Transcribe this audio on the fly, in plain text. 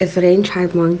If it ain't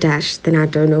Tribe Monk Dash, then I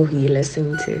don't know who you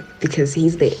listen to because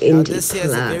he's the Now indie this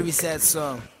here's a plug. very sad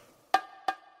song.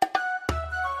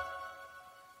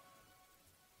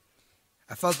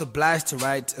 I felt obliged to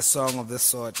write a song of this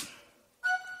sort.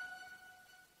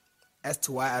 As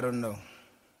to why, I don't know.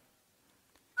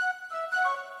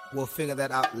 We'll figure that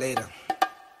out later.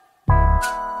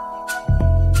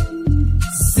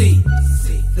 See,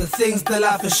 the things that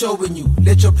life is showing you.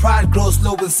 Let your pride grow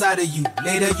slow inside of you.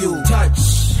 Later you touch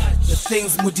the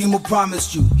things Mudimu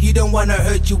promised you. He don't wanna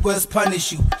hurt you, worse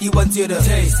punish you. He wants you to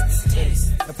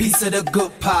taste a piece of the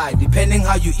good pie. Depending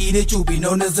how you eat it, you'll be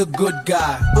known as a good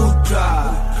guy.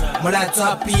 Ultra,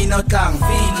 Molata Pino Tang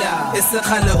Vila. It's a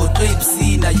color of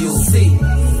na you see.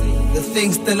 The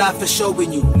things that life is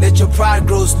showing you. Let your pride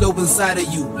grow slow inside of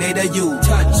you. Later you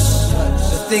touch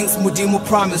the things Mudimu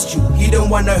promised you. He don't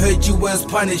wanna hurt you, worse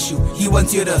punish you. He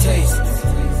wants you to taste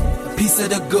a piece of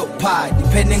the good pie.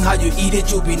 Depending how you eat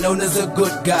it, you'll be known as a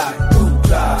good guy.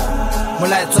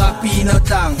 Molata Pino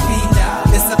Tang Vila.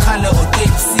 It's a color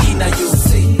of na you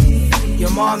see.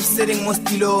 Your mom sitting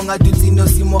mostilo nga dutino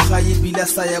simo khaye bila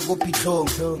saya go pitlong.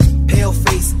 Pale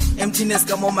face, emptiness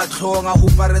ka mo matlhong a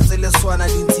huparetse le swana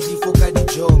dintsi di foka di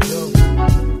joke.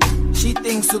 She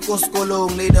thinks uko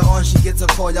skolong, later on she gets a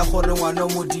call ya gore ngwana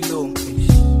mo dilong.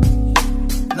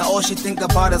 Now all she think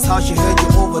about is how she heard you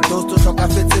overdose to hloka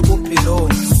fetse bophelong.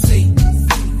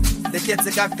 Le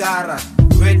ketse ka kara,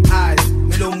 red eyes,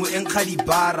 melomo enkga di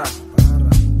bara.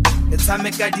 It's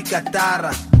ameka di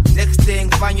katara. Next thing,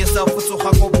 find yourself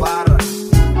utsoga go bara.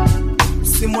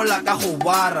 Simola ka go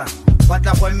bara.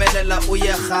 Batla go emelela o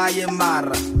ye gae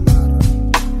mara.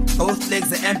 Both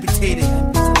legs are amputated.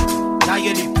 Now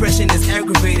your depression is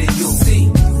aggravated. You see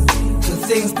the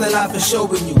things that life is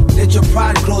showing you. Let your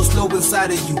pride grow slow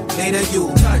inside of you. Later you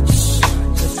touch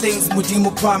the things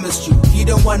Mudimu promised you. He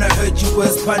don't wanna hurt you,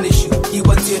 worse punish you. He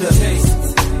wants you to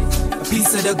taste a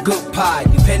piece of the good pie.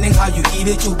 Depending how you eat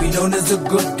it, you'll be known as a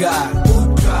good guy.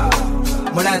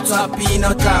 When I talk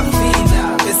Pino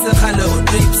Tangvila, it's a color of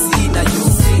dripsy. Now you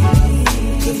see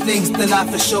the things that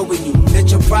life is showing you. Let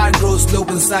your pride grow slow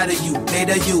inside of you.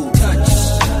 Later you touch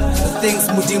the things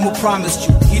Mudimu promised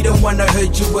you. He don't wanna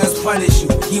hurt you, worse punish you.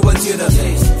 He wants you to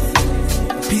taste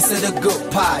a piece of the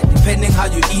good pie. Depending how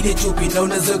you eat it, you'll be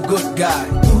known as a good guy.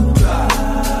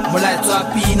 When I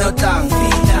talk Pino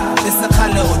Tangvila, it's a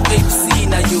color of dripsy.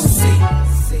 Now you see.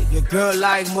 Your girl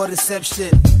like more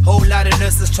deception. Whole lot of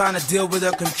nurses trying to deal with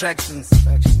her contractions.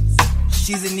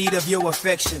 She's in need of your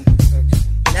affection.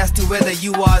 And as to whether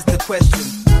you are is the question.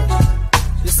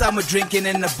 This summer drinking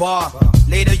in the bar.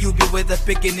 Later you be with her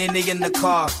picking in the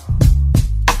car.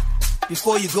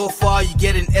 Before you go far, you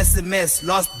get an SMS.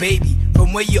 Lost baby,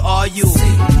 from where you are you.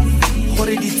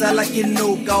 Gore di tsala ke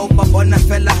no ka o ba bona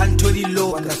fela hantori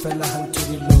lo.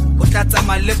 Tata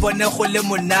malebone go le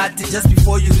monate just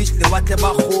before you reach the water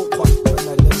ba gokwa.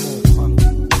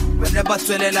 Wena ba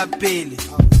tswelela pele.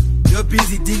 You're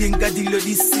busy dealing ka dilo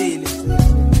di sele.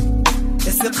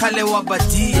 Ese khale wa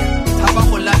badia. Ha ba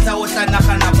go lata o tla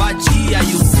nagana ba jia.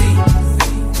 You see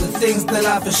the things that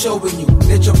life is showing you.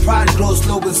 Let your pride grow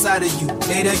slow inside of you.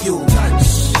 Later you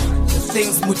touch the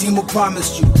things Mudimu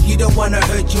promised you. He don't wanna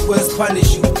hurt you, worse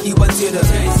punish you. He wants you to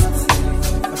taste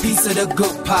piece of the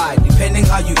good pie. Depending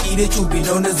how you eat it, you'll be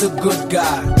known as a good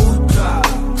guy.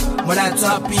 When I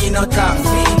talk Pino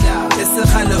Tangvila, it's a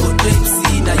color of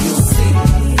dripsy. Now you see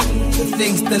the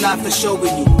things that life is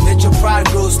showing you. Let your pride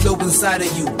grow slow inside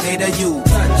of you. Later you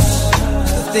touch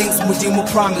the things Mudimu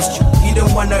promised you. He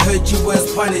don't wanna hurt you,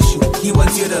 worse punish you. He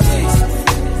wants you to taste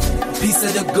a piece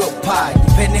of the good pie.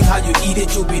 Depending how you eat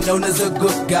it, you'll be known as a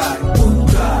good guy.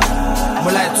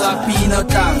 When I talk Pino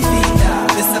Tangvila,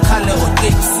 it's a color of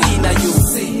dripsy. Now you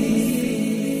see.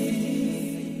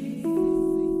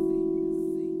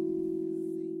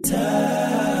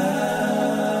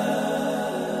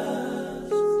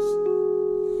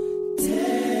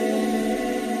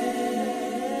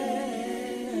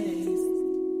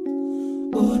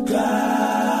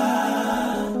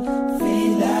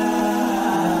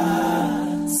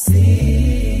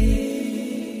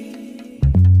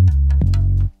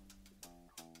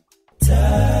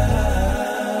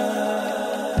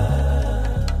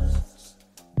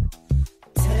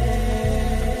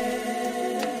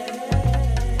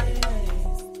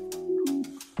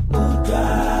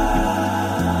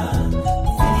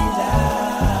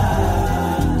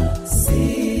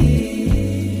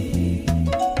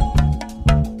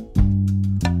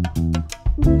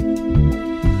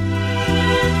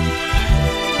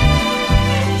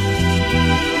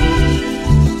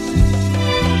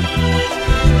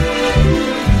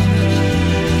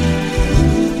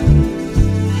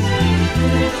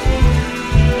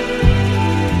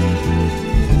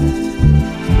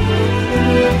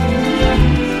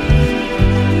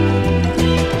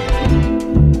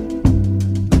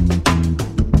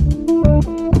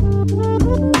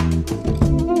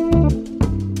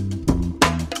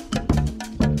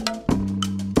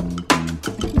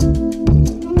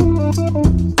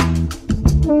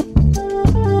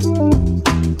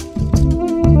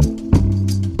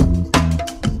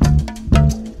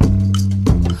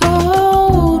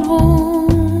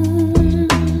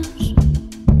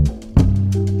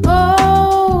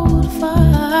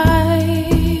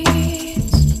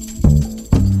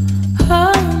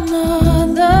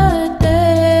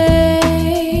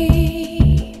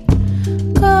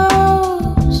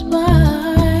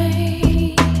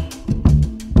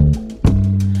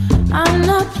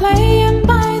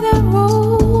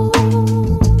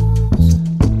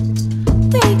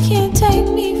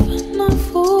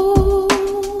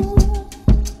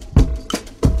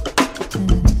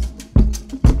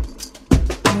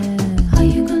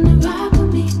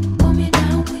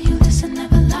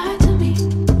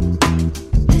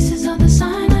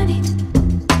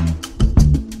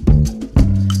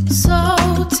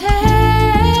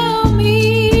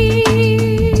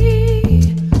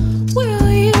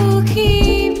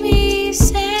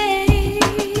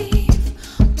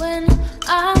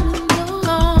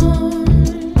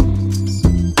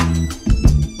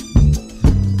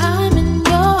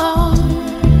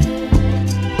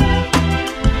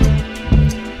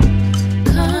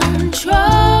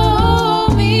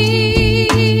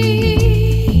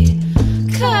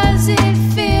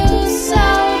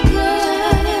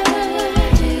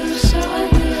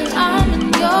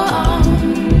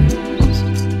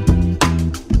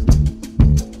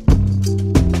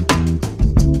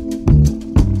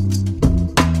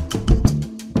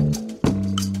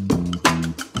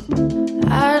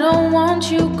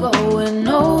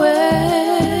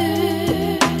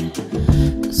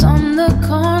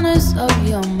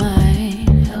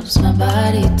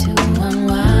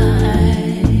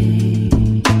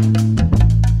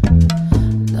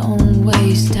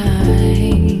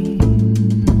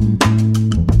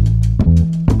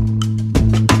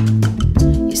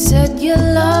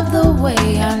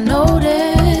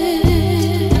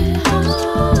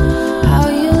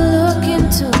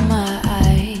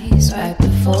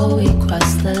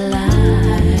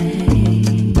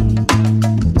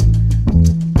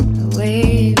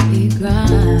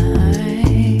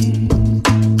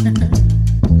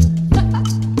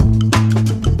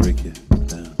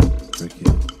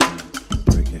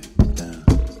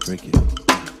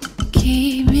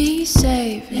 Keep me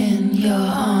safe in your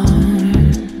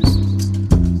arms.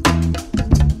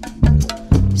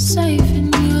 Safe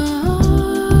in your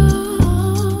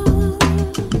arms.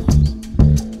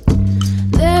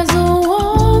 There's a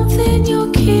warmth in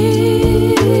your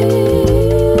kiss.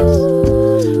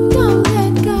 Don't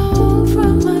let go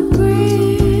from my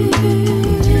grip.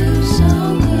 Feels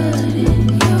so good in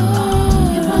your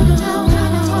arms. You wanna know how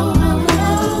to hold my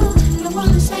love. You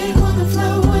wanna say, wanna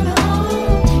flow, wanna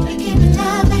own. You give me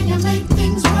love and you make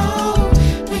things roll.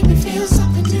 Make me feel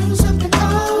something new, something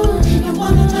old. You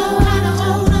wanna know how to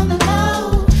hold on the love.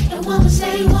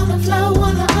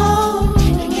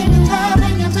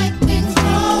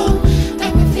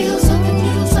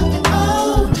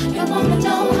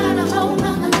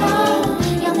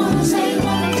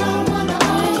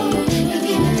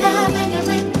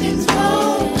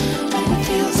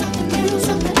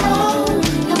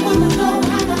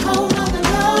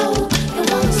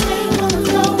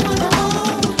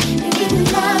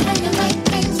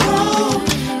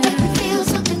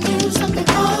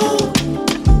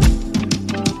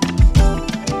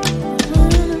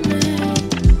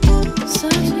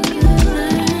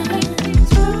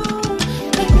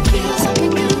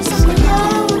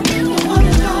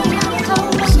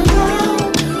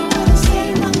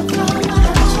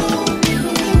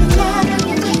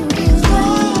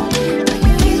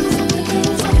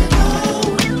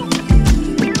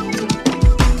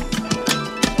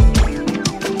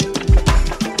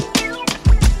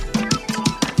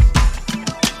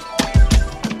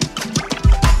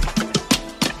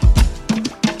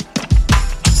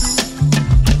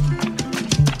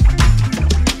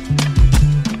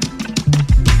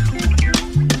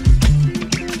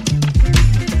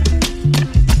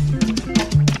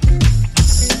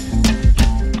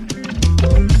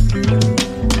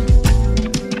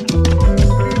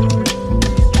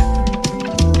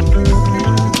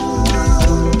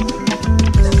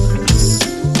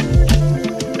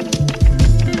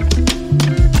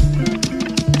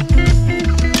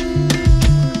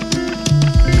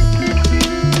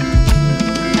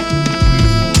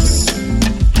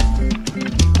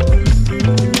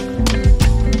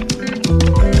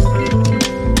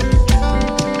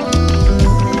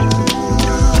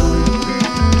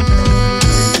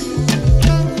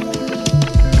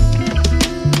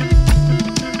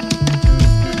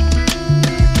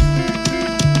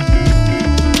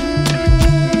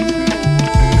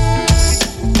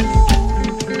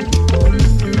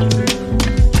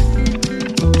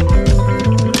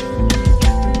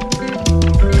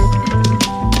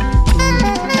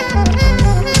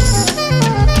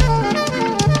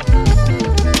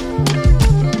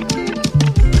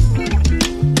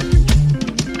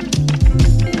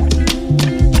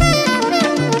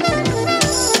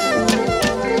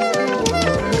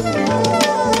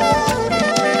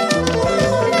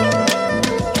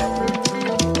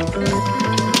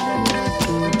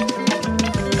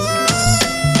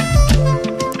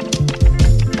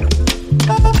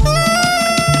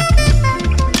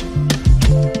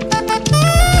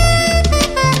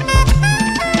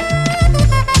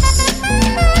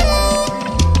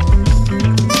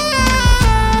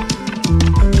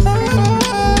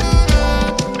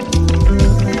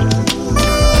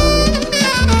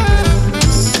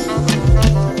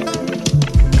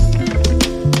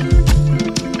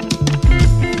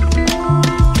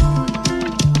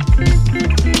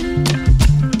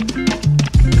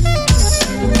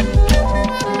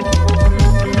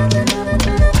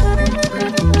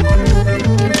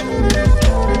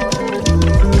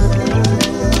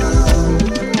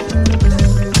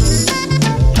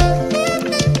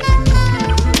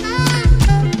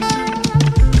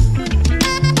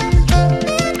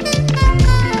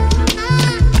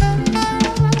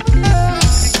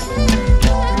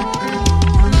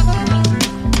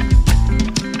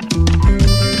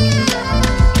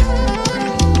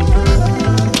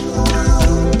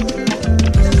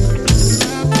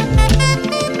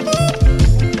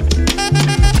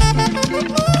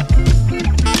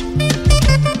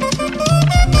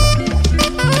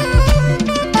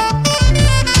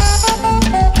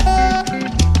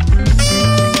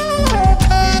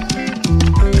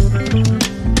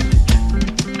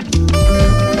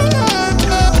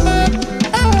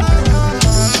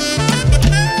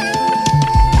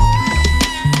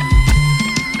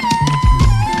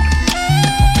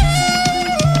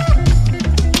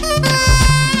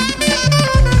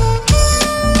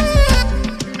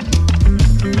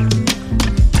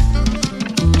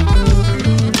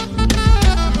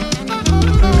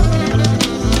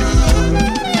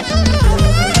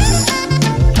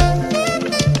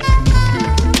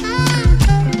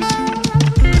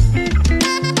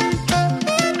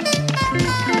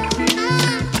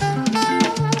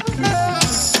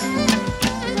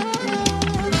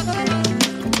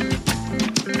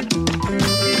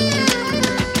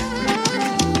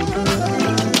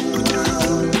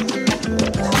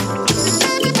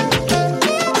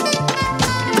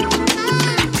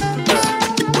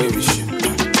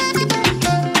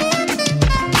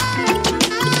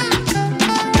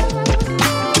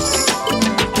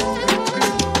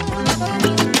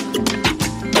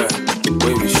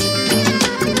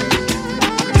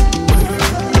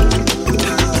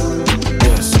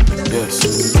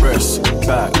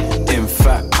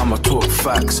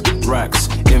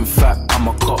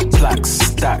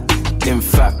 stack. In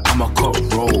fact, I'ma cop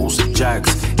rolls,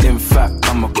 jags. In fact,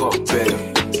 I'ma cop big.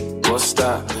 What's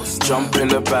that? Jump in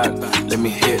the back, let me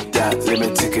hit that. Let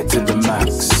me take it to the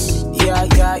max. Yeah.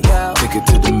 Take it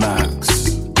to the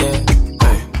max. Yeah.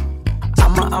 Hey.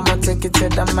 I'ma take it to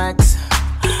the max.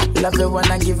 Love it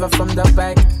when I give her from the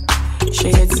back. She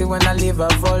hates it when I leave her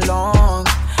for long.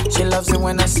 She loves it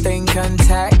when I stay in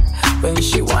contact. When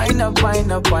she wind up, yeah.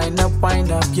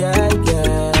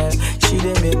 She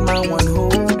didn't make my one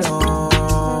hold on.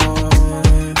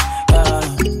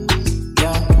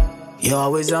 Yeah. You're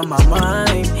always on my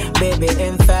mind, baby,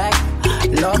 in fact.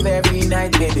 Love every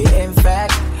night, baby, in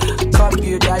fact. Cop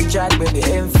you that jack, baby,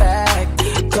 in fact.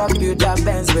 Cop you that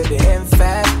Benz, baby, in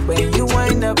fact. When you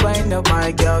wind up,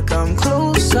 my girl, come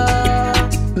closer.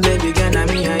 Baby, girl, I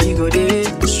mean, how you go this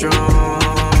strong.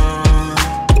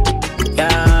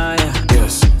 Yeah.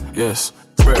 Yes,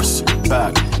 press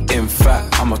back. In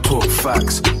fact, I'ma talk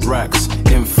facts, racks.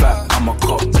 In fact, I'ma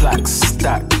cop plaques,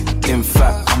 stack. In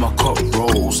fact, I'ma cop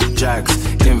rolls, jags.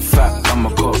 In fact, I'ma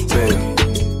cop big.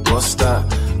 What's that?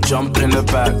 Jump in the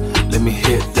back, let me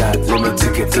hit that. Let me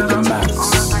take it to the max.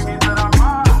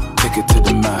 Take it to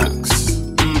the max.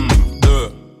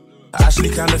 Actually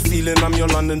kinda feeling I'm your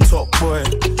London top boy.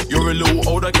 You're a little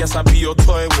old, I guess I'd be your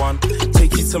toy one.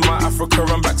 Take you to my Africa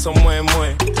and back somewhere,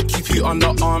 more. Keep you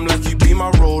under arm like you be my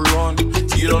roll on.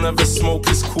 You don't ever smoke,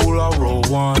 it's cool, I'll roll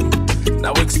one.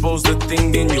 Now expose the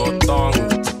thing in your tongue.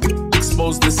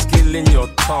 Expose the skill in your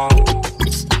tongue.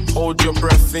 Hold your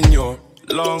breath in your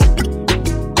lung.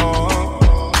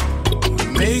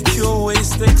 Make your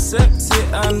waist accept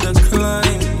it and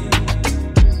decline.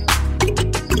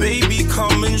 Baby,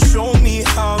 come and show me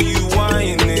how you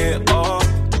wind it up.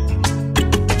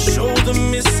 Show the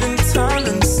missing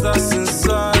talents that's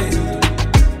inside.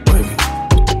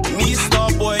 Me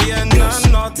star boy and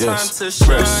not time to shine.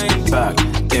 Press back.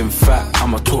 In fact,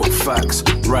 I'ma talk facts,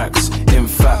 racks. In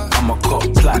fact, I'ma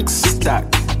cop plaques, stack.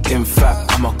 In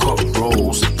fact, I'ma cop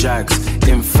rolls, jags.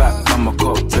 In fact, I'ma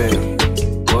cop big.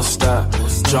 What's that?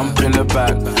 Jump in the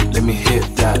back, let me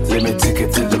hit that. Let me take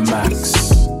it to the max.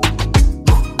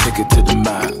 Take it to the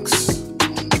max.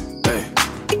 Hey,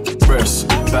 press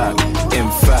back. In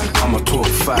fact, I'ma talk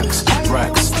facts,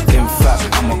 racks. In fact,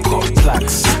 I'ma cop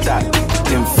plaques, stack.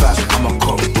 In fact, I'ma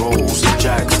cop rolls,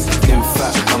 jags. In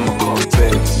fact, I'ma cop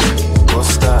big.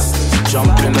 What's that?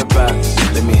 Jump in the back,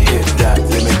 let me hit that.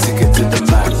 Let me take it to the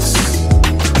max.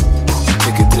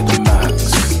 Take it to the max.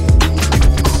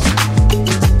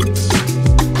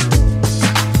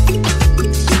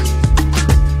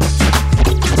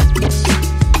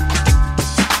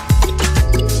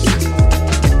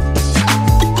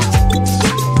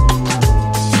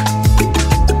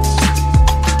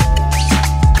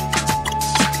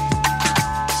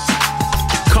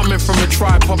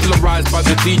 Popularized by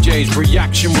the DJs,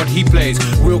 reaction what he plays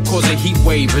will cause a heat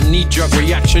wave, a knee-jerk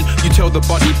reaction. You tell the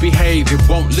body behave, it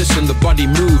won't listen. The body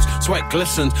moves, sweat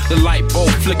glistens, the light bulb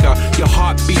flicker. Your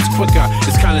heart beats quicker.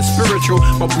 It's kind of spiritual,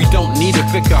 but we don't need a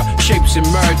vicar. Shapes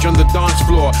emerge on the dance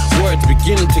floor. Words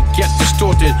begin to get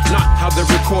distorted, not how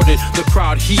they're recorded. The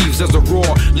crowd heaves as a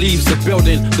roar leaves the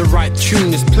building. The right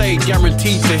tune is played,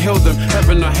 guaranteed to heal them.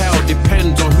 Heaven or hell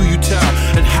depends on who you tell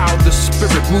and how the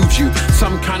spirit moves you.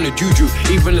 Some kind of juju.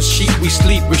 Even as sheep we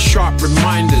sleep with sharp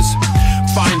reminders.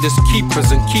 Find us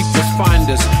keepers and keepers find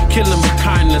us. Kill them with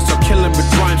kindness or kill them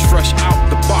with rhymes fresh out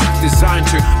the box, designed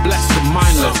to bless the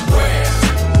mindless. Somewhere,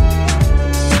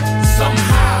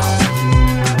 somehow,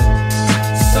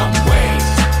 someway,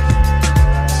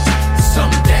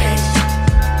 someday,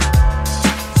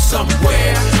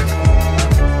 somewhere,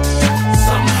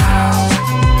 somehow,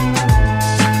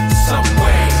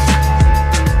 someway,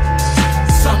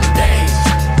 someday.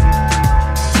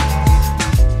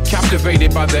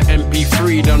 Captivated by the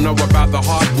MP3, don't know about the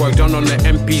hard work done on the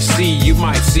MPC. You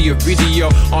might see a video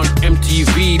on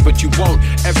MTV, but you won't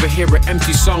ever hear an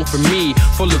empty song from me,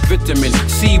 full of vitamin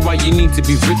C. Why you need to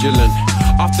be vigilant.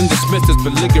 Often dismissed as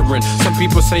belligerent. Some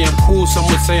people say I'm cool, some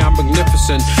would say I'm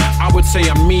magnificent. I would say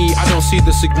I'm me, I don't see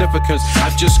the significance. I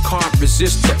just can't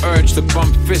resist the urge to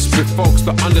bump fists with folks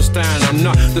that understand I'm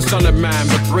not the son of man,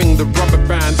 but bring the rubber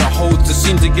band that holds the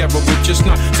scene together. We're just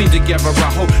not seen together.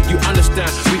 I hope you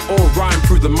understand. We all rhyme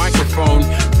through the microphone.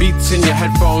 Beats in your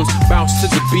headphones, bounce to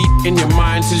the beat in your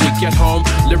mind till you get home.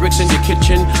 Lyrics in your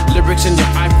kitchen, lyrics in your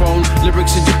iPhone,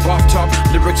 lyrics in your bathtub,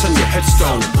 lyrics on your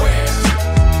headstone. Somewhere,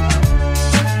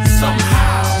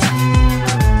 somehow,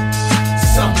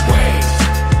 someway,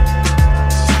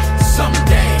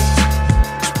 someday.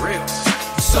 It's real.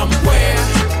 Somewhere,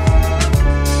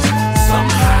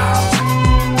 somehow,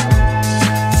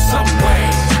 someway,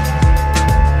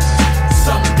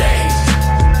 someday.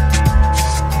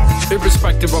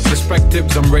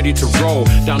 perspectives, I'm ready to roll.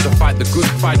 Down to fight the good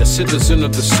fight, a citizen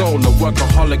of the soul. A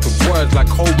workaholic of words like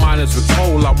coal miners with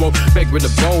coal. I won't beg with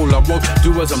a bowl, I won't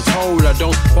do as I'm told. I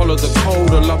don't follow the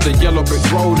code, I love the yellow brick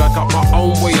road. I got my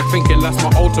own way of thinking, that's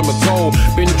my ultimate goal.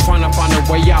 Been trying to find a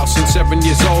way out since 7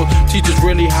 years old. Teachers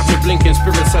really have me blinking,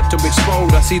 spirits set to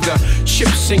explode. I see the ship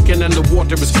sinking and the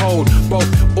water is cold. Both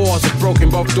oars are broken,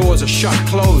 both doors are shut,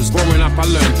 closed. Growing up I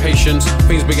learned patience,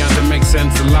 things began to make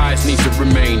sense. The lies need to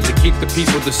remain, to keep the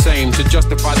people the same, to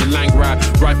justify the land grab,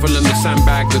 rifle in the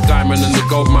sandbag, the diamond in the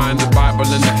gold mine, the Bible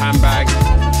in the handbag.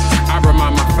 I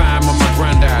remind my fam of my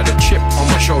granddad, a chip on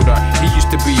my shoulder, he used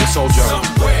to be a soldier.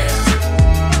 Somewhere,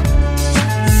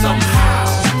 somehow,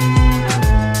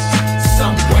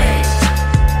 someway,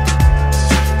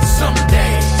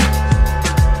 someday,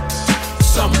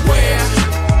 somewhere,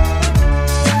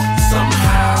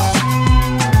 somehow,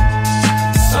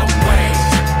 someway,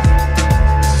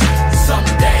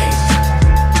 someday.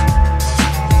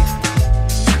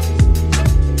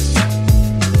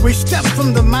 We step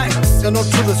from the mics and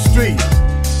onto the street.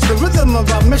 The rhythm of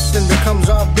our mission becomes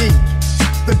our beat.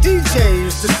 The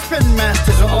DJs, the spin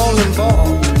masters are all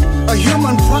involved. A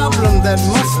human problem that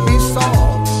must be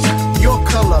solved. Your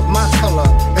color, my color,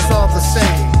 is all the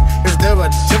same. Is there a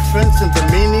difference in the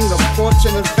meaning of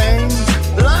fortune and fame?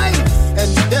 Life and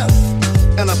death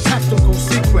in a practical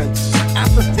sequence.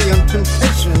 Apathy and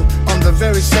temptation on the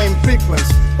very same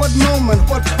frequency. What moment,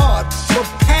 what part, what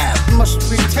path must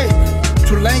we take?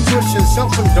 To languish in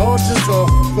self-indulgence or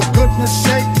for goodness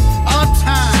sake? Our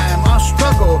time, our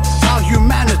struggle, our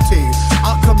humanity,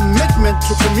 our commitment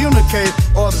to communicate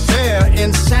or their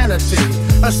insanity.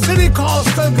 A city called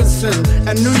Ferguson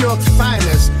and New York's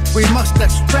finest. We must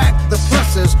extract the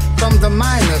pluses from the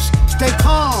minus. Stay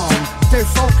calm, stay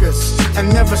focused,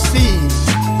 and never cease.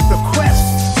 The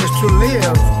quest is to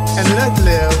live and let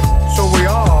live so we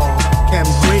all can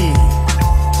breathe.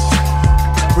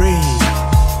 Breathe.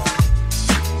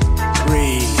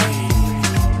 Breathe.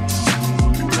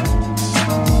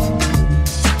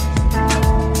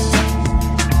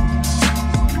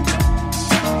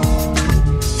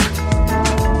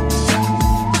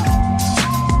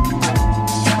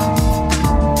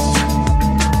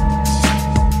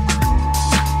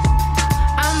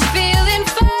 I'm feeling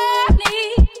funny,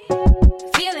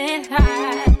 feeling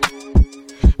high.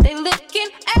 They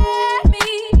looking at me,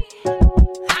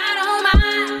 I don't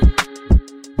mind.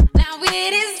 Now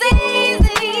it is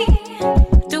easy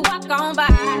to walk on by.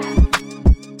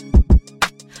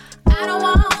 I don't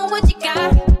want what you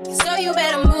got, so you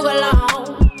better move along.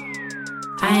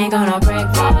 I ain't gonna break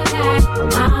for that,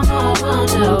 I'm a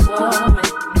Wonder Woman.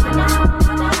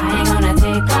 I ain't gonna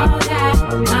take all that,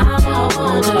 I'm a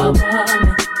Wonder Woman.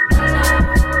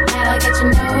 Never get you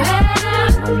nowhere.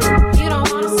 You don't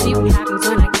wanna see what happens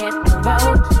when I get the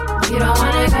vote. You don't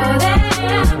wanna go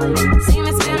there. See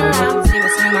me spin around, see me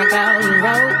swing my golden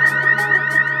road.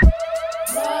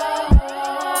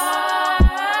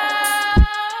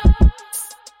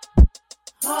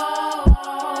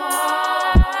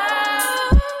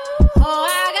 Oh,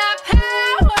 I got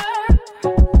power.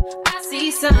 I see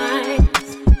signs.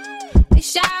 They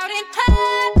shouting,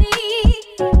 honey,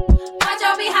 watch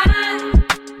out behind.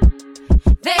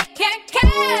 They can't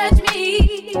catch me,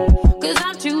 'cause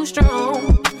I'm too strong.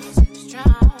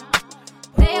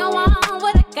 They don't want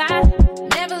what I got,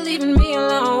 never leaving me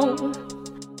alone.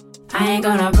 I ain't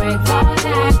gonna break for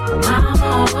that, I'm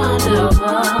a Wonder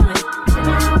Woman.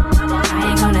 I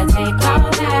ain't gonna take all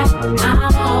that,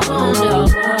 I'm a Wonder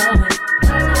Woman.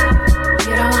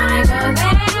 You don't wanna go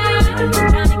there,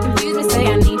 trying to confuse me, say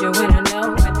I need you when I know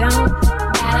I don't.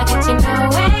 Gotta get you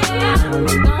nowhere,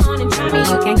 go on and try me,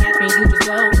 you can't catch me, you just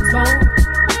go slow.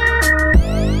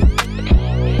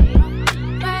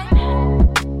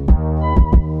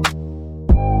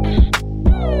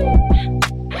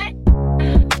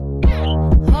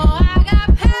 Oh, I got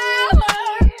power,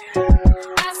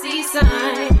 I see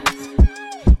signs.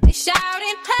 They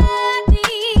shouting,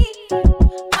 honey,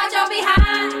 watch out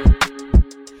behind.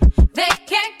 They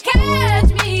can't catch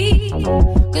me,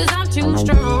 'cause I'm too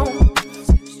strong.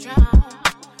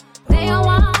 They don't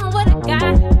want what I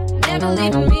got, never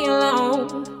leaving me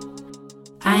alone.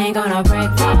 I ain't gonna break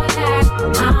for that,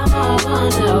 I'm a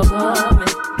Wonder Woman.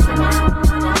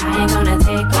 I ain't gonna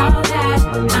take all that,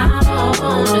 I'm a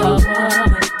Wonder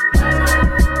Woman.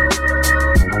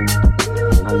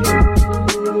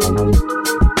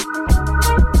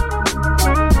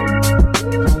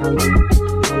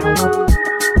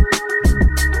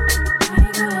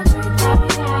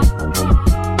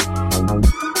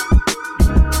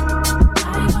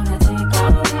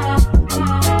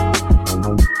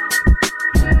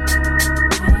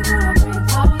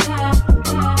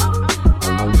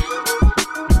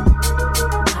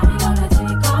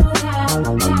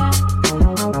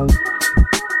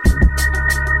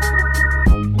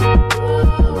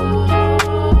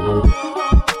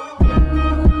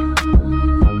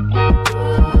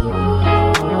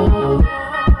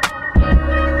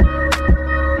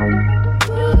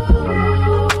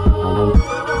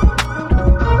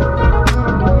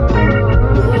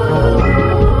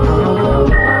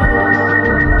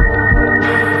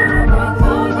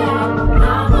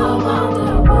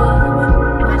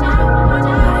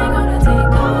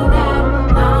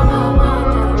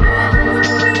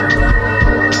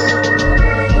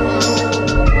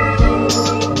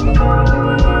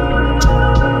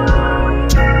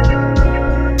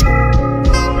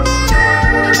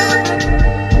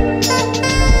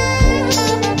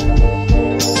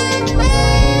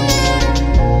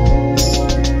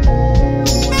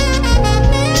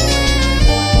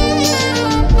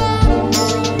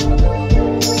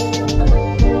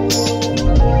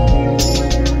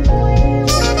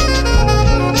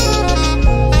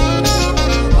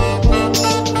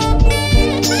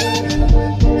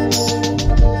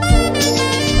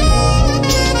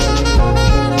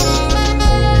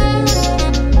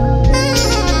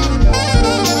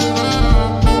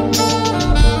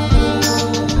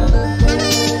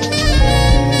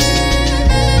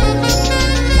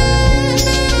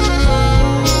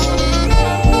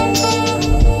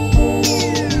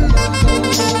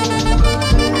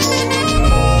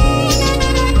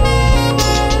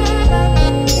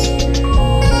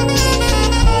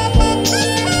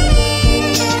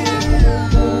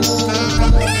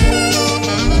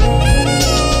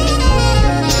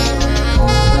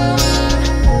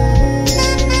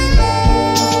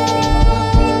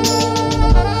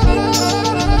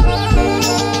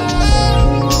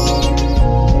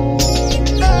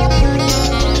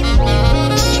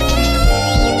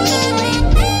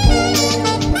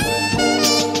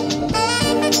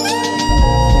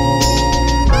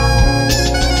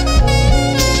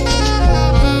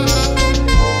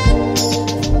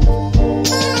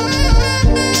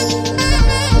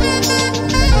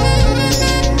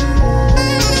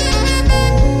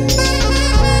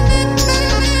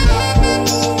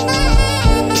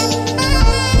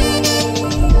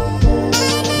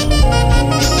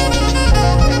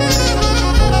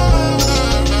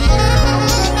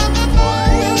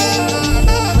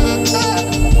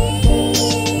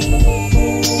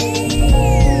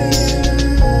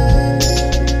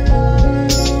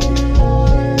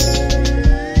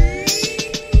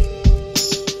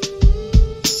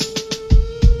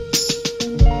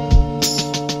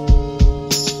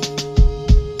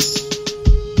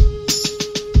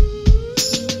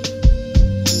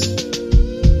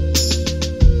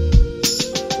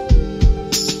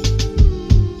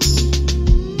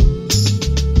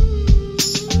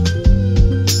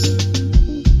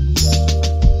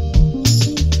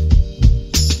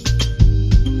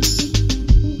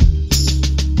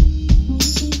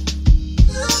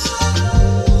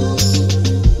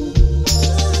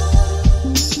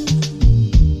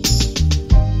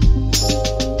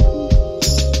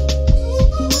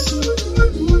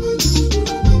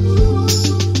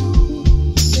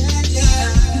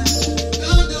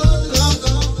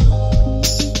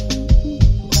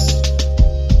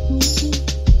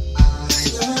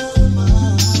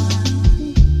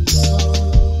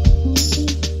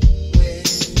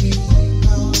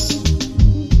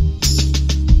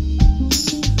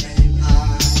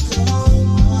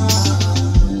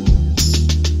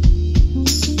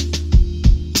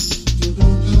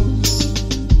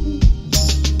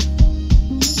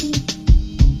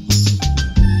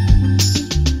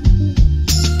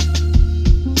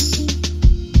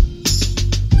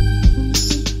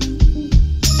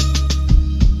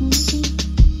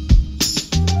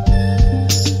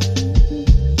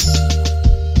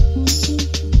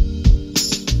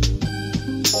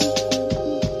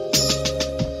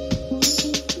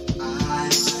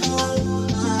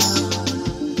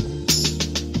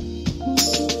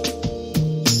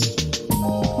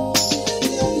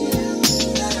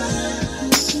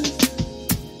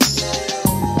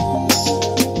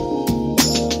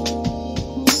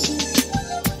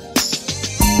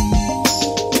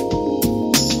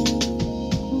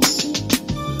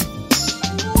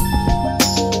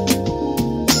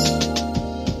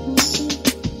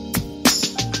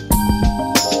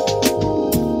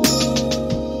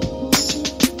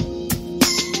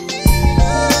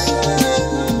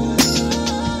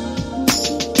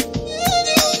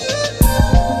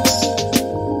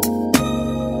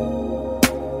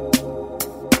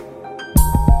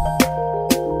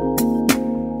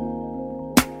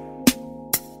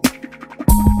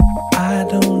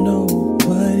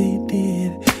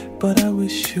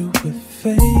 wish you would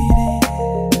fade it.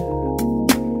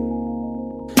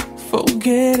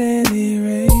 Forget and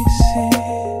erase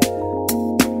it.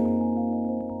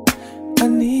 I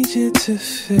need you to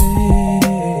fade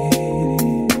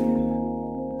it.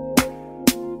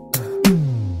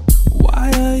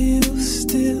 Why are you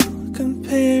still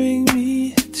comparing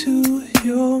me to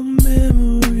your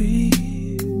memory?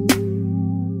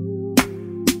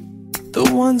 The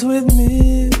ones with misery.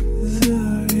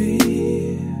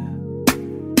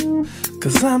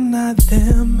 'Cause I'm not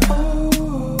them.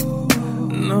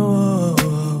 No.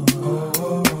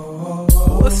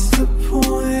 What's the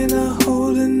point of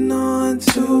holding on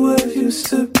to what used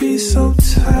to be so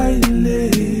tightly?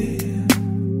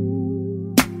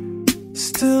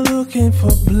 Still looking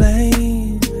for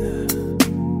blame,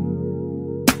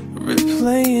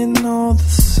 replaying all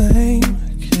the same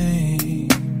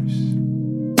games.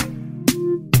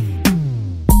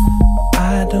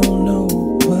 I don't know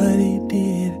what he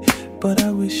did, but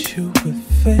I wish you would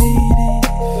fade it,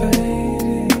 fade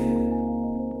it.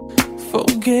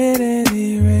 Forget and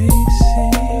erase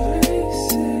it.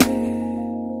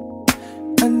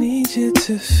 I need you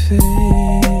to fade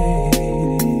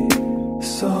it,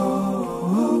 so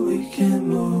we can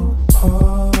move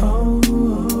on.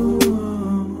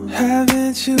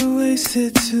 Haven't you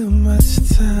wasted too much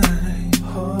time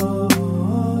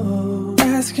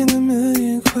asking a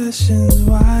million questions?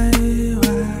 Why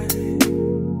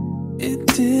it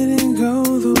didn't go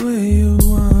the way you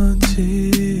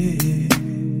wanted?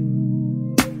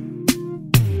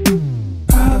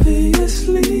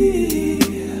 Obviously,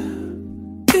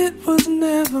 it was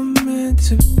never meant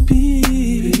to be.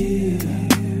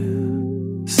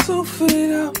 So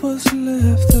fade out what's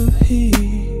left of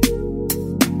heat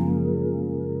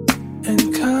and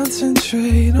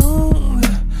concentrate on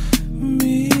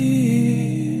me.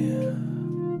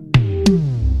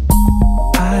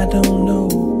 I don't know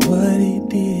what he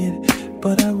did,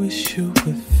 but I wish you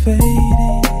would fade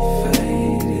it,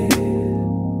 fade it.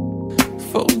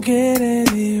 Forget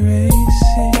and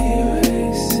erase it.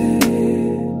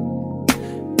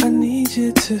 I need you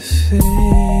to fade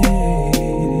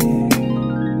it.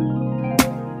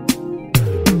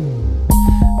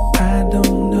 I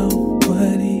don't know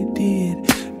what he did,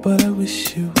 but I wish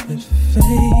you would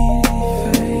fade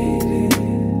it.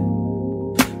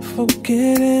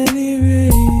 Forget and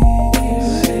erase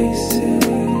it.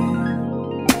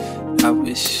 I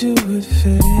wish you would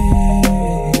fade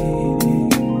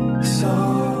it, so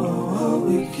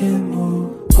we can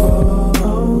move on.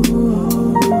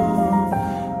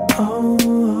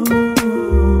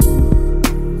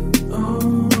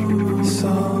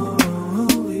 So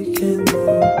we can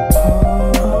move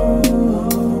on.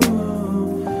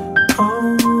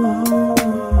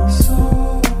 So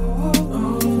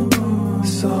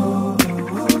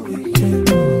we can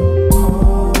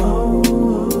move on.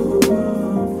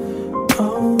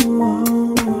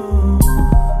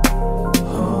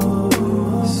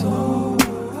 So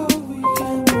we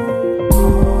can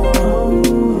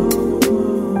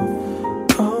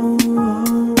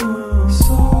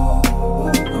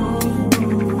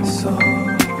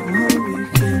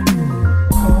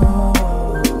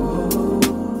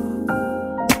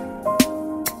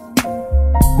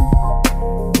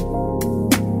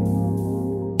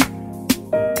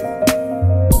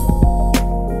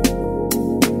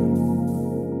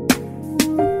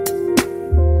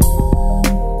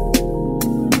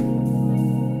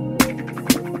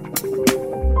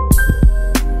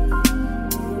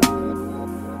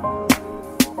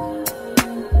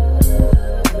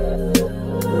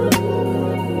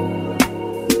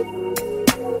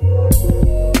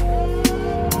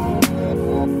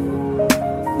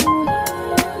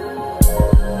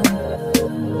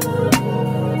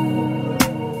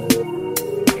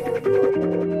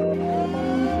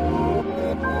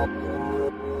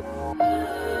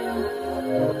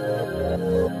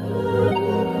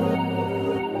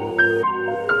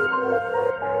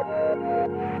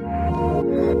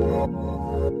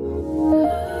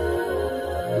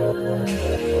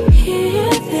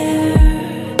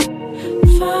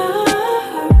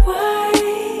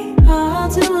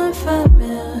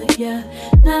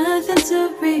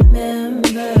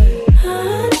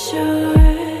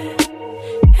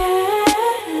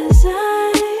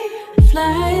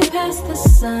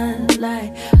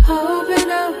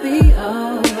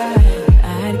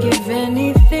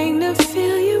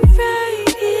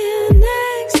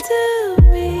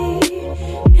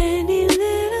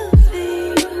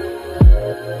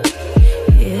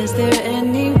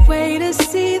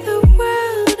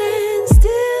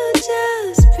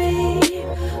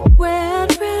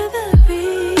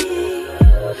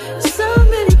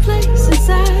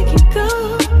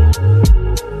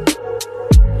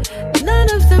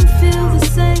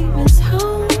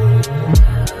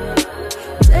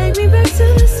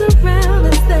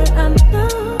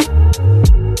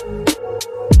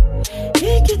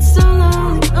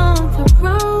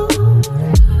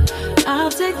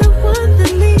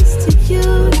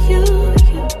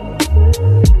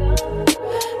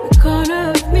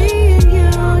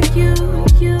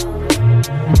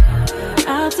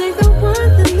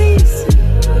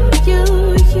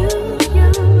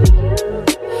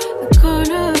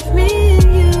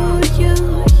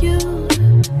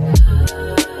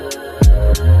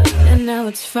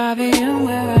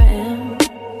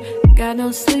got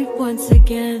no sleep once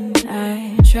again.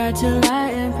 I tried to lie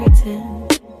and pretend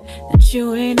that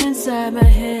you ain't inside my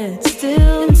head.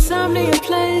 Still insomnia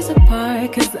plays a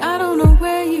part, cause I don't know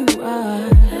where you are.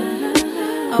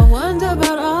 I wonder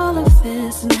about all of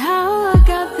this and how I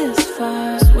got this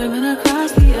far. Swimming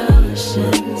across the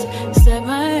oceans, set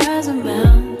my eyes on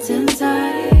mountains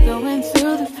high, going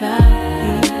through the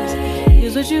valleys.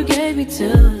 Use what you gave me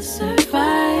to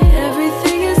survive.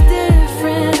 Everything is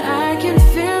different, I can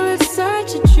feel it,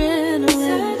 such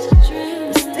adrenaline.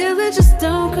 But still it just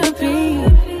don't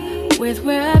compete with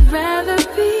where I'd rather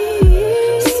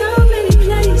be. So many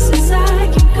places I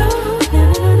can go,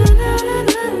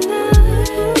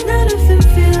 none of them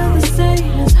feel the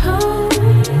same as home.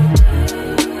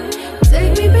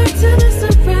 Take me back to the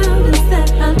surroundings that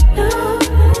I know.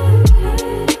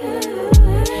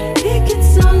 It gets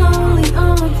so lonely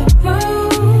on the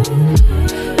road.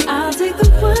 I'll take the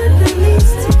one that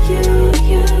leads to you.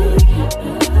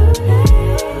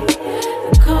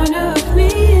 The corner of me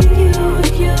and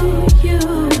you.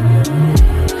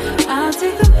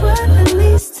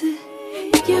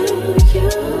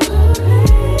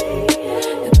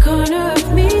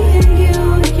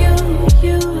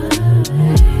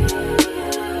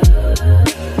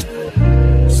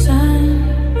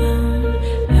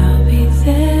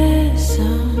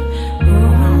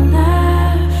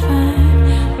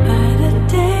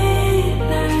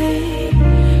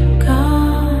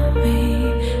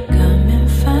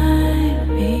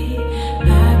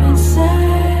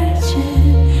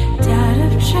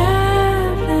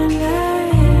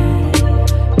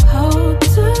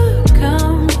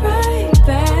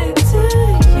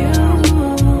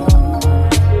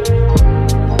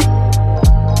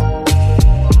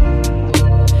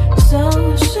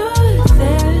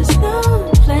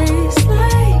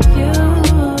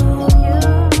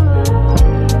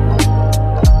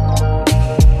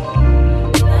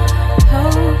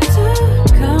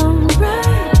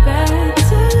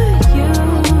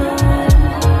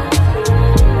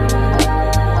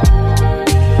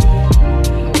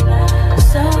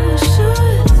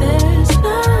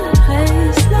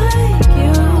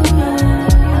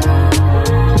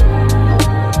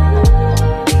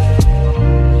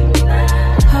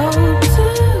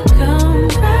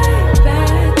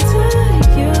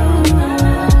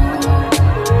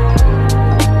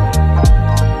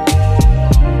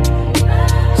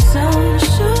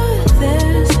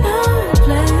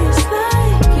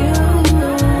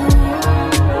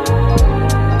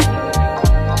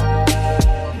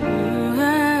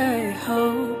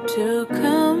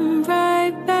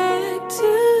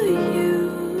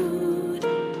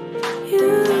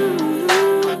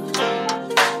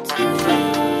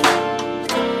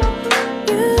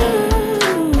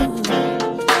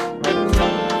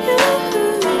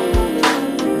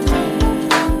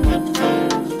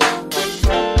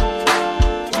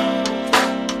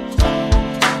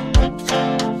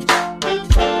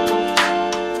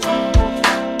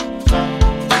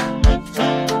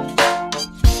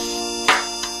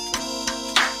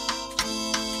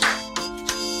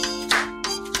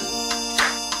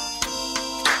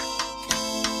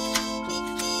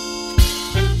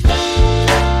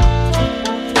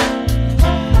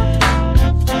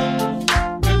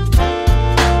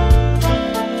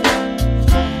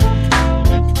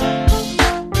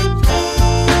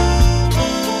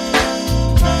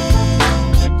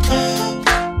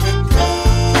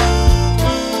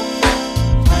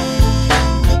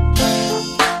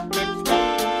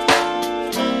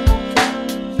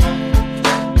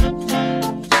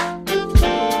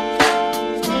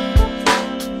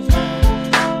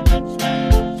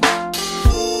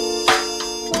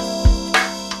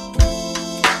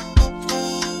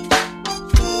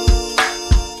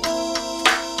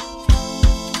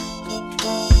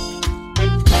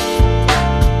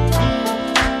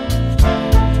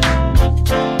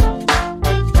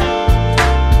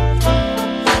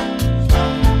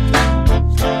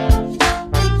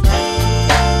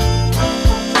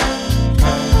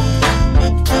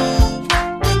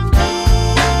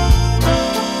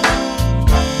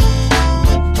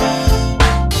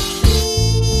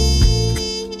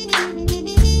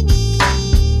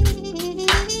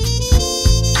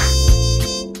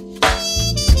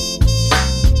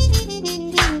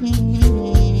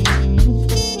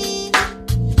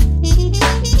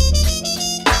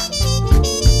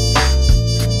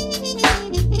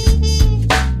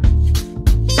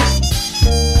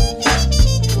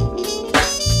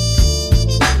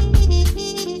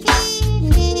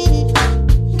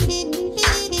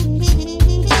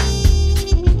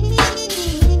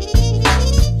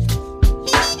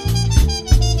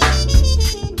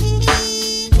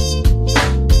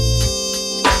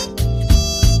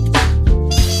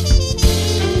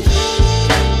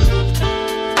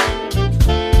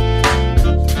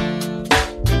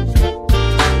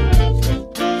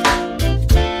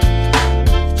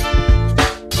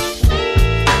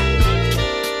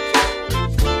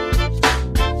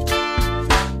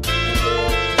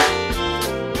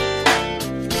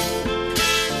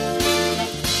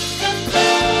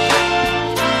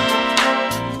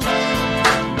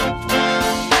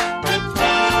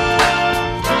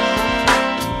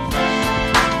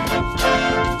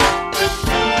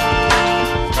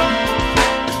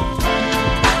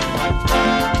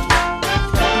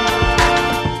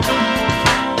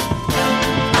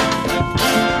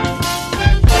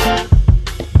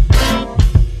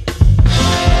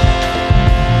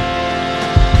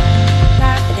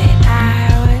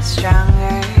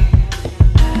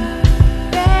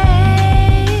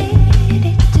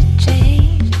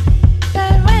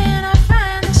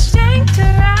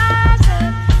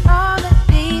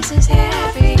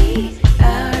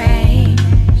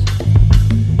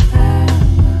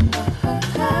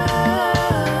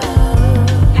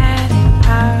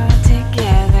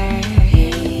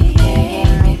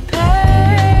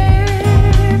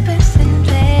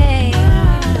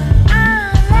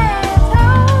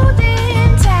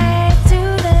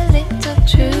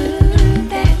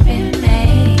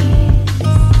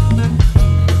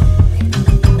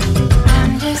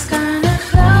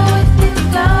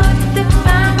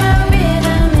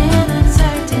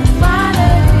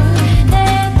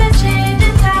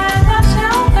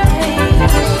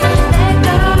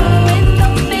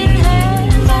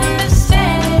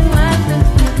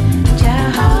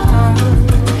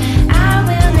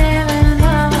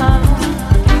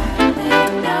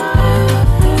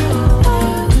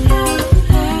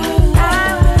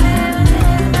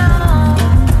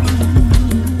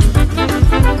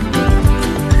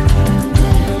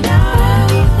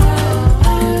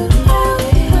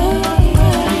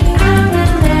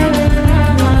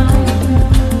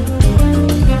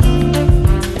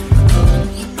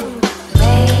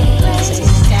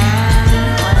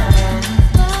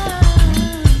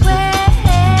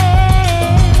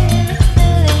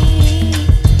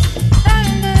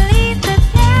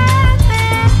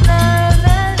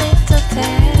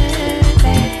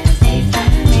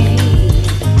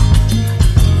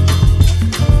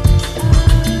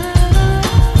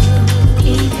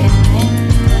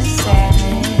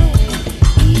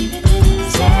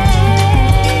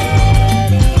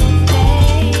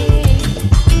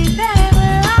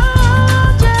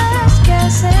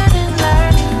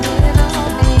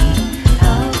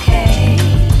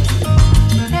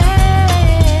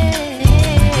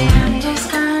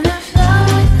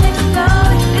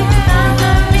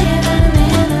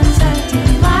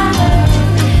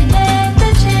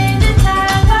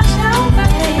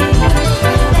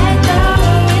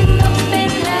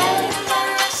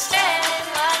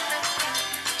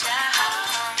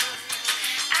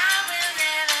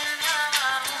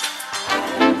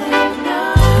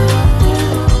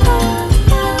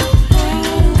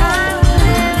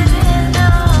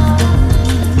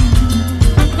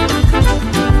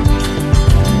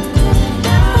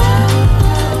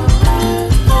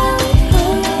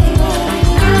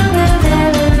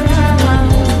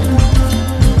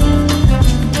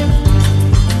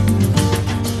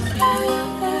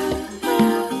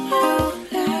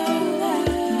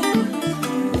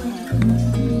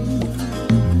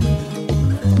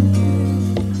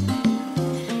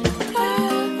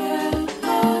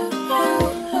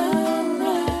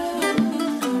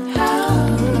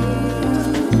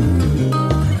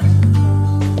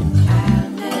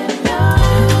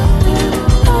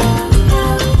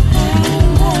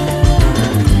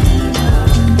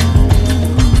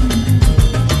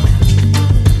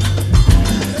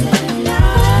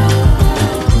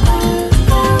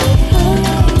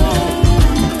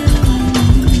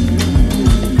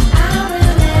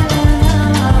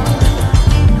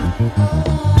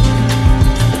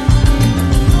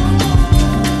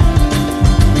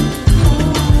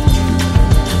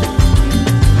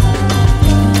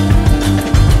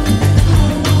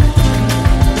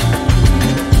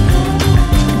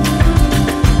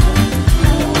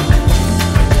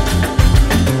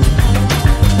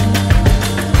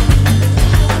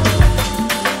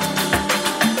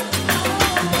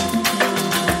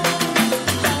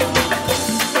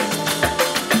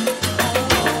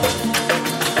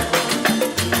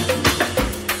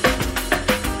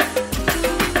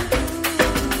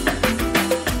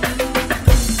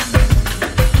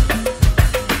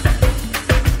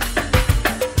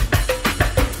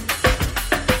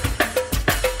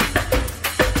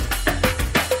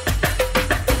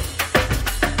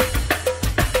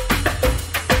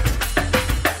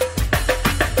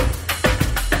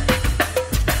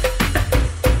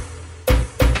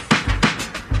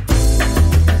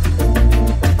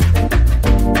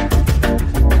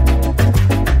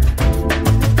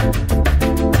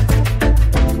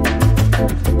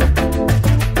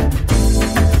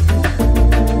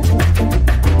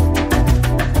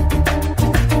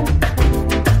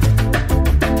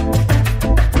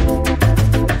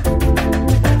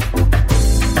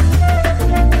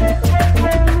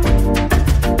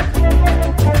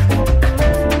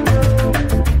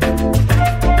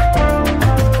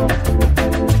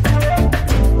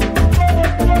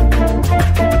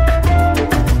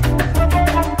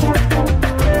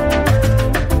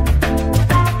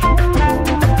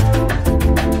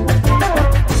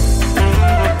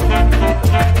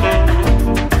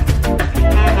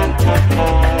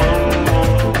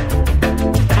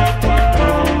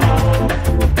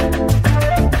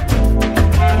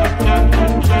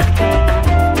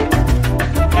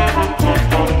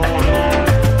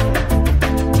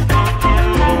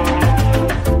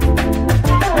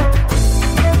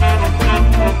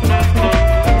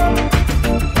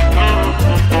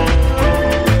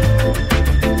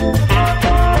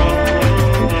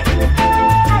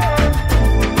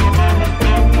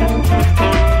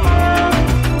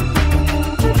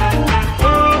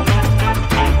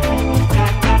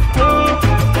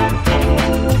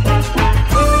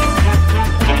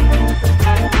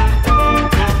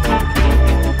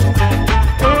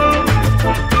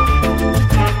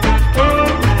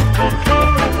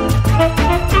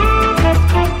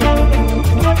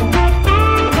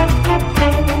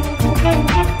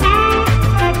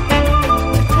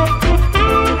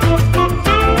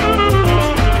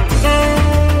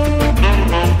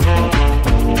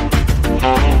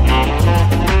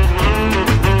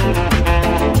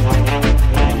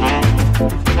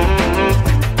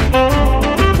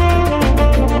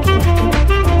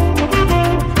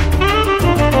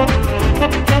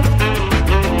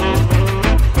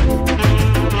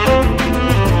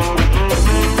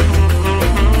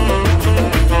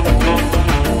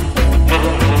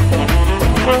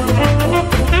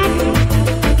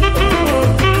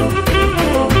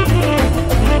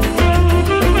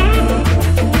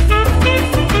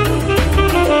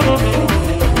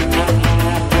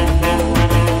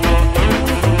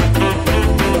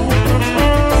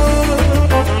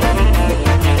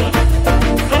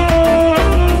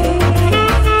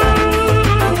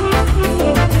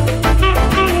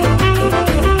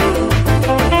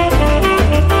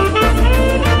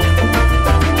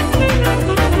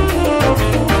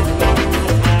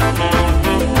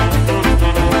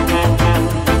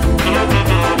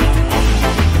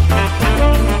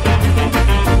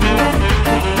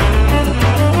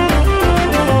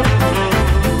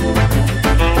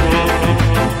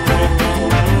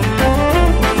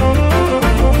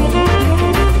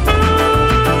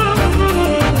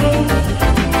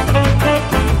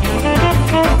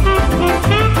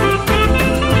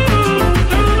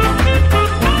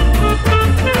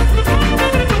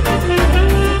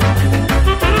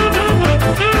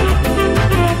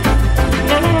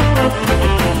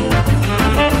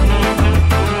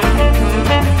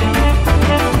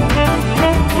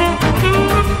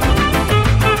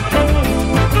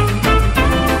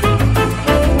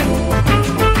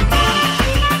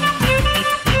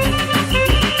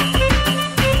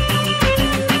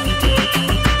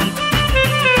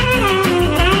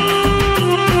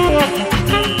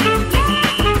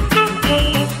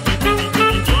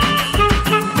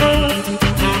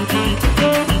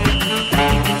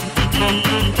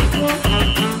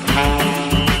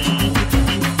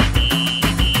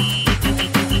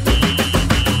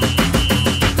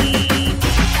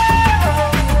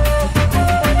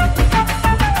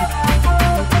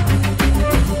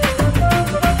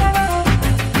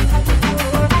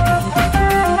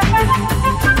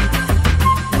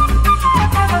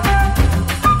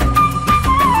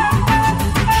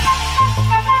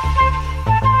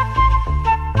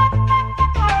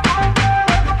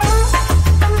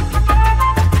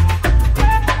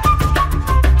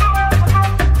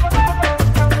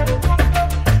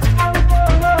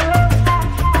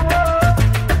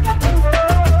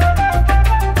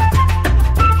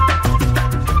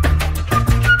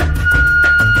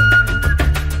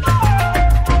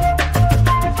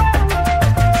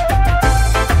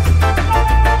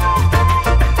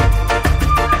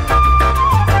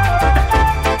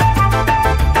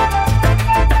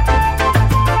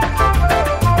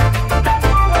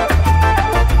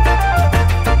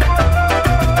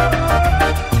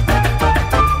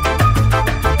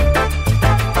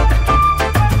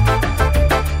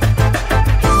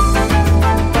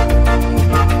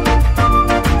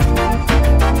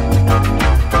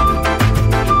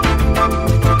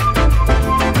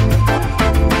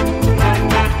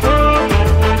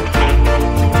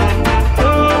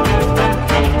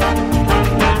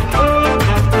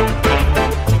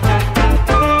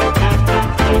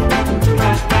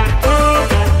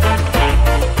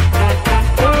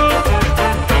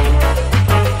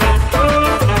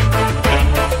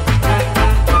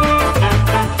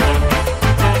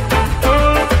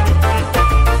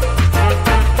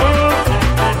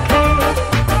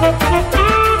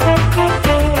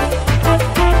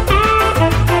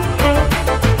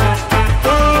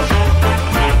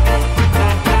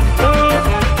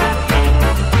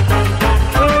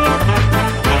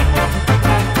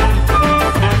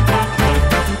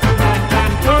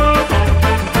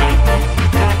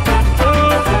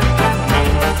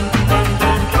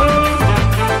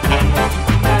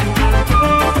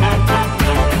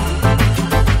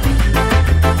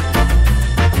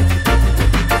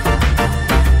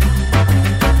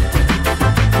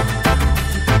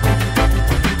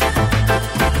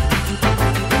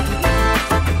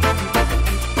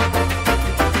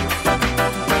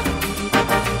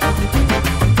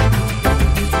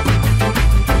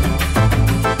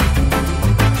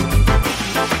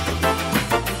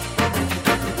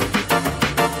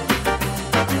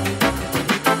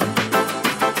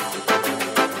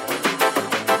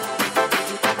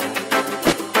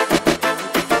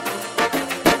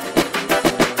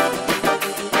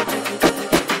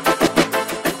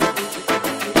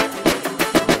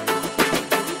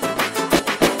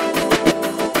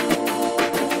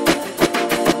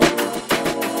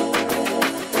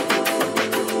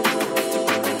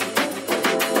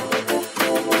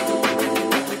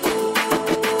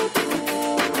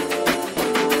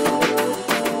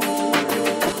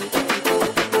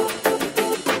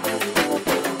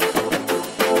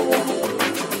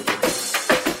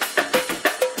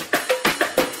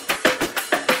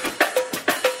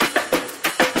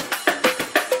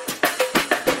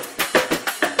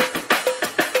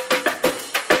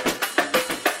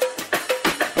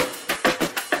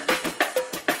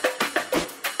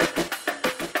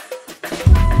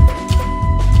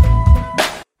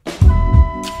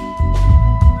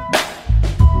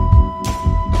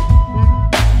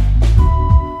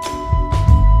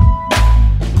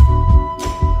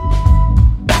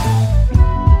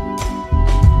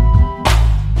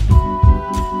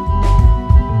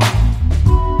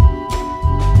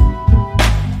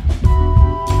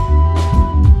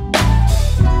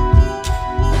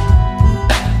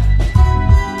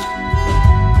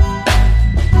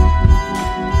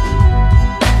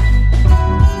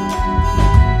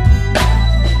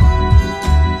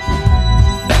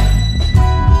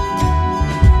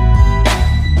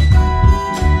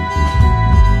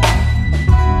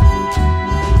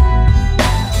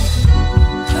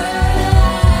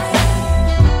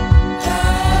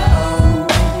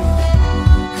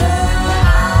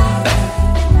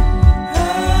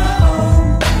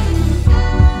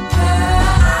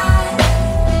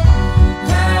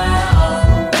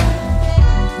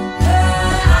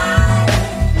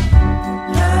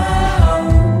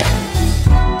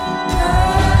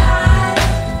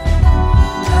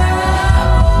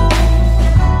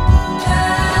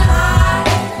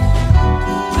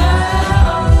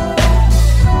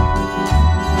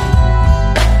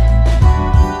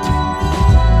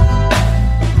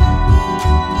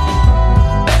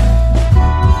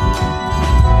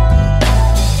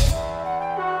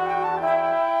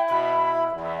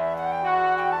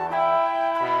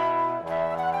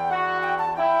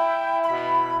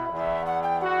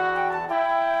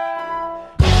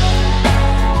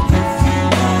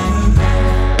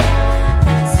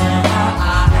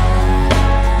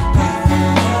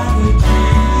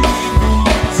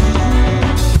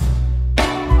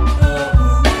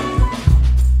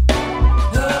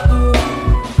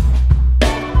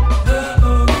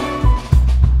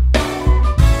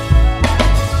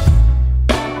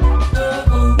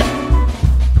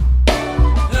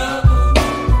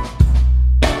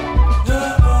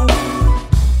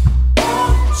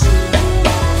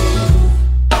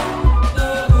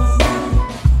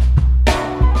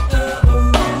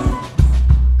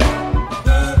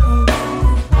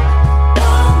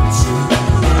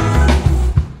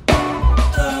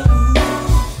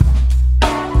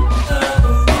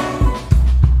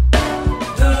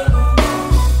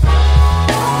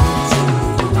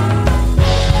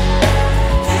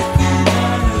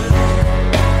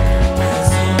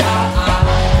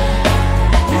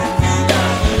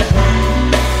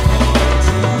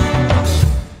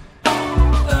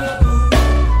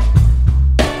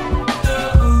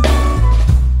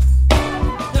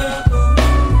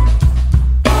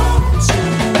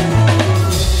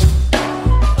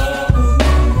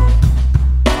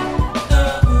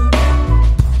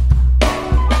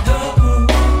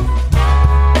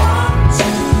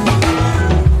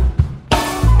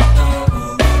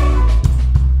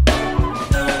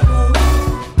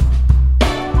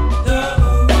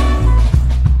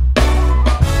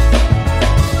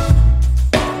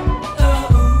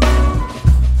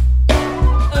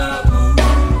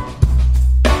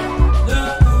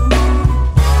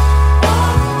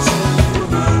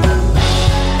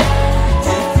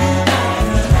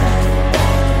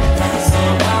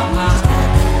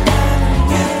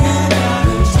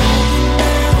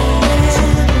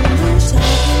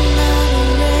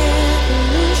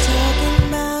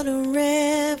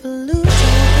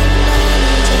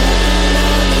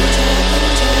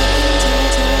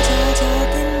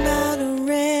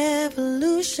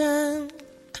 depression,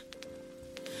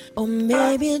 or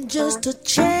maybe just a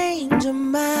change of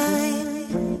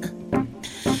mind.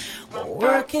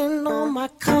 Working on my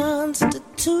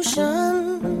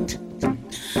constitution,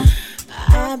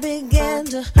 I began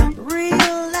to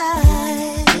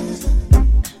realize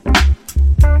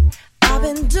I've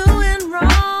been doing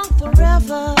wrong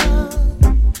forever.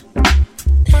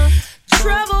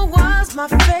 Trouble was my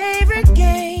favorite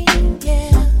game,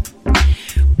 yeah.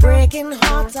 Breaking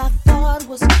hearts I thought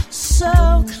was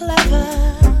so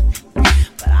clever,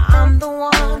 but I'm the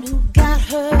one who got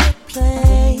her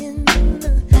playing.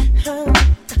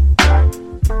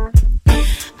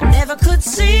 I never could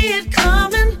see it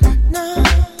coming, no.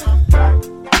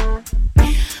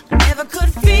 I never could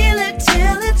feel it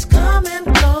till it's come and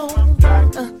go.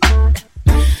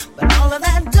 But all of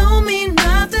that don't mean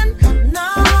nothing, no.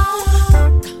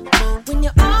 When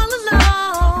you're all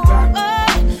alone,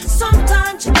 oh,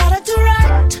 sometimes you gotta do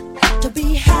right to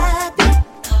be happy.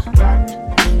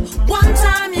 One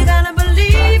time you gotta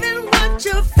believe in what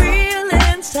you feel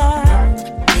inside.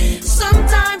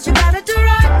 Sometimes you gotta do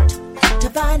right to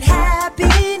find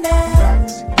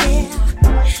happiness, yeah.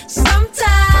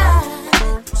 Sometimes,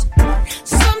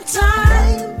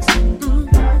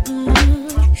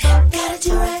 gotta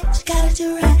do right, you gotta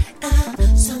do right.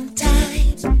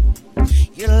 Sometimes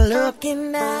you're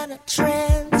looking at a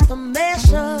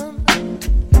transformation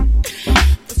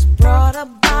that's brought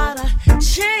about a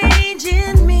change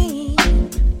in me.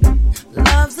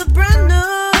 Love's a brand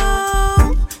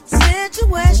new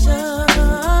situation.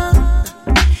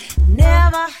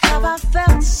 Never have I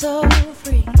felt so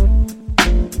free.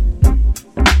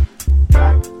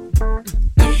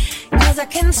 'Cause I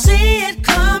can see it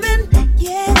coming,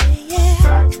 yeah,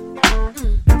 yeah.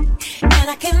 And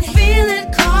I can feel it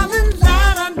calling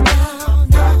louder now,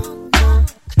 now, now.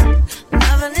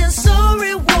 Loving is so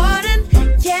rewarding,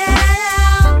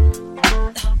 yeah.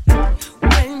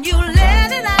 When you let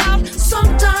it out,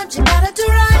 sometimes you gotta do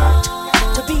right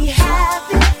to be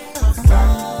happy.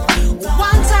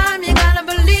 One time you gotta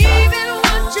believe in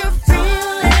what you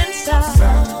feel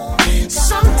inside.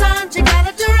 Sometimes you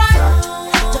gotta do right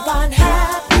to find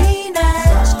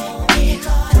happiness, yeah.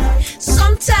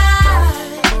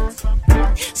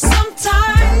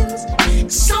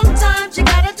 Sometimes you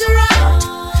gotta do right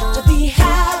to be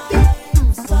happy.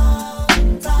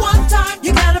 One time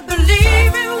you gotta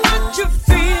believe in what you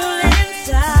feel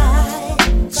inside.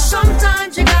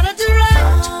 Sometimes you gotta do right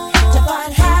to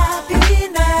find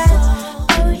happiness,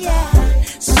 oh yeah.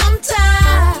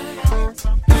 Sometimes,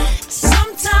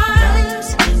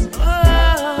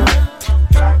 oh.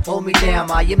 Hold me down,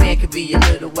 ma, your man can be a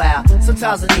little wild.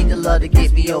 Sometimes I need the love to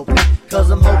get me open, 'cause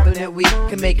I'm hoping that we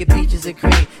can make it peaches and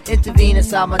cream. Intervene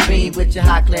inside my dream with your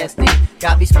high class theme.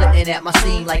 Got me splitting at my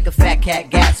seam like a fat cat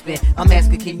gasping. I'm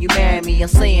asking, can you marry me? I'm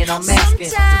saying I'm asking.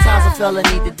 Sometimes a fella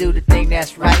need to do the thing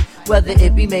that's right, whether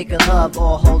it be making love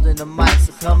or holding the mic.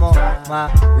 So come on, ma,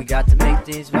 we got to make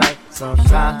things right.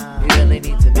 Sometimes we really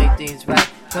need to make things right.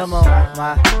 Come on,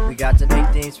 ma, we got to make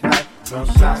things right.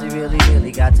 Sometimes we really,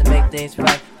 really got to make things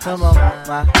right. Come on,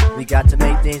 ma, we got to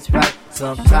make things right.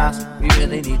 Sometimes we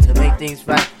really need to make things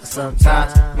right.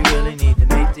 Sometimes we really need to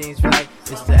make things right.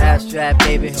 It's the abstract,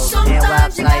 baby, hold your damn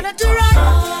Sometimes you gotta do right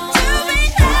to be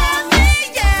happy,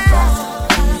 yeah.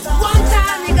 One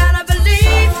time you gotta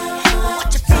believe what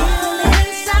you feel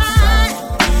inside.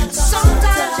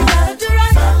 Sometimes you gotta do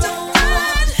right to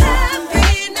find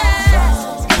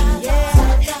happiness, yeah.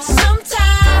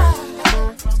 Sometimes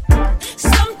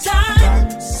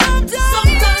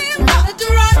you gotta do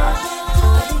right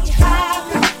to be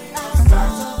happy.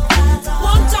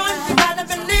 One time you gotta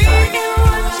believe in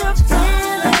what you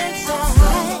feel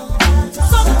inside.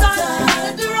 Sometimes you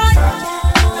gotta do right.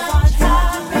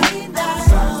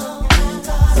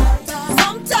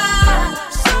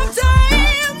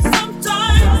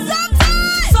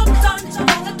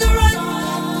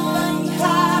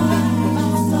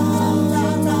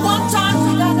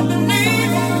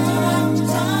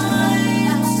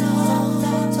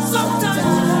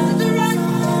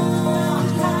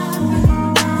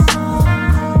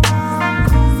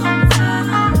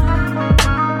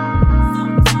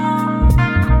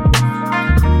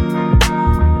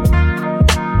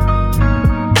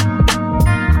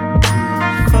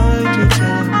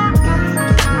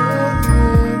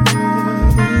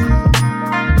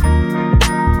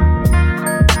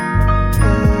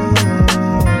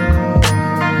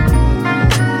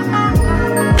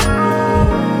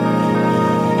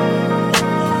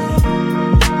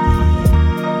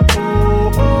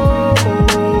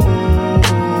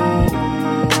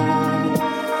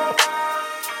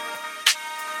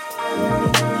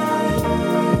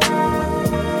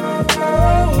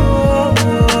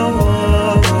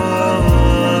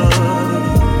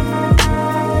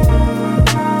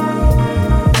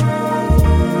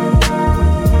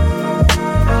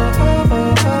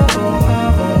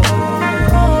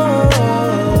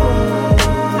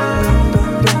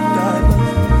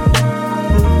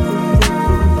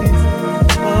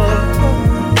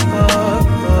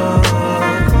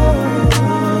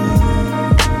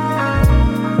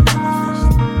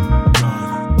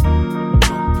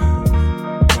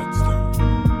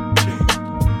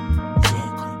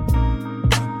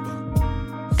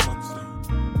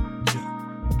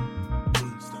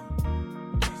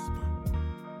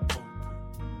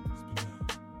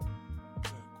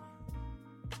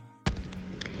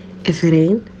 If it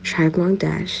ain't Tribe Long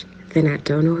Dash, then I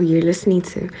don't know who you're listening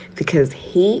to, because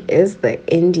he is the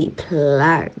indie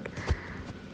plug.